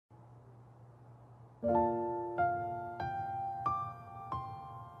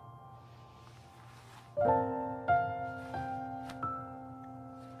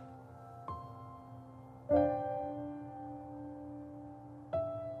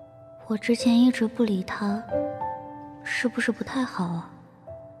我之前一直不理他，是不是不太好啊？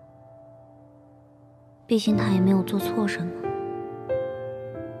毕竟他也没有做错什么，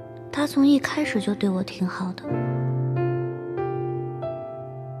他从一开始就对我挺好的，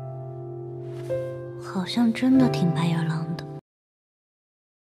好像真的挺白眼狼的。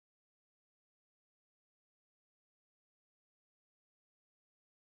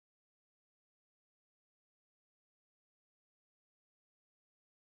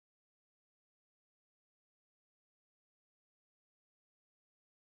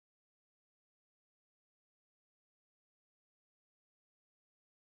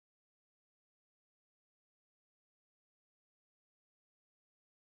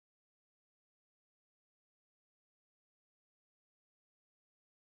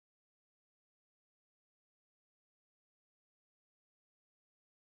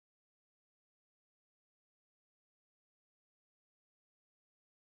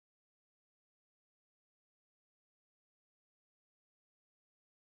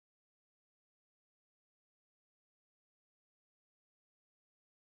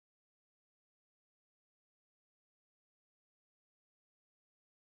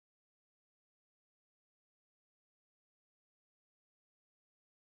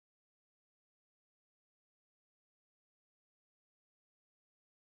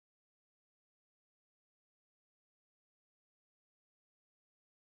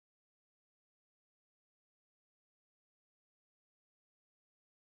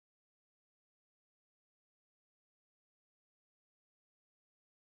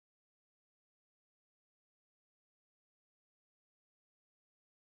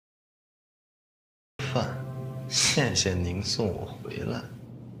饭，谢谢您送我回来。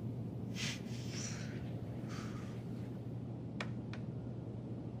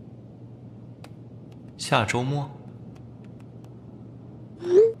下周末。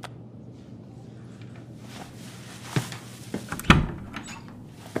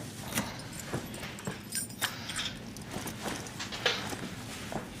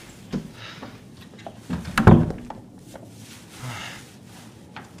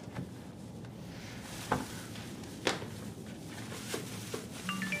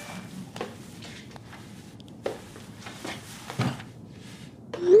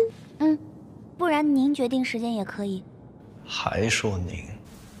不然您决定时间也可以。还说您？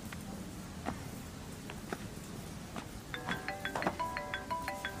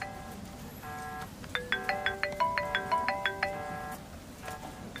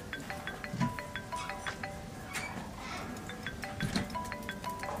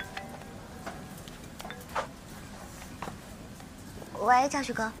喂，嘉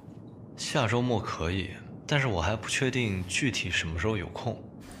许哥。下周末可以，但是我还不确定具体什么时候有空。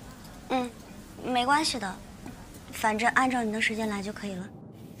没关系的，反正按照你的时间来就可以了。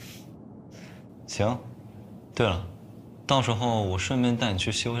行。对了，到时候我顺便带你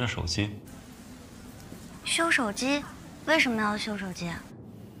去修一下手机。修手机？为什么要修手机啊？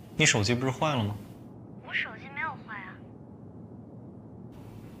你手机不是坏了吗？我手机没有坏啊。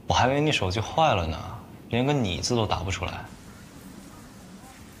我还以为你手机坏了呢，连个你字都打不出来。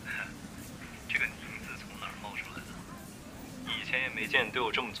这个你字从哪儿冒出来的？以前也没见你对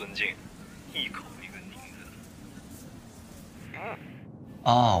我这么尊敬，一口一个你字。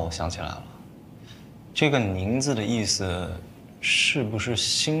啊，我想起来了，这个“您”字的意思是不是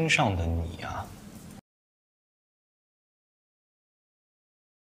心上的你啊？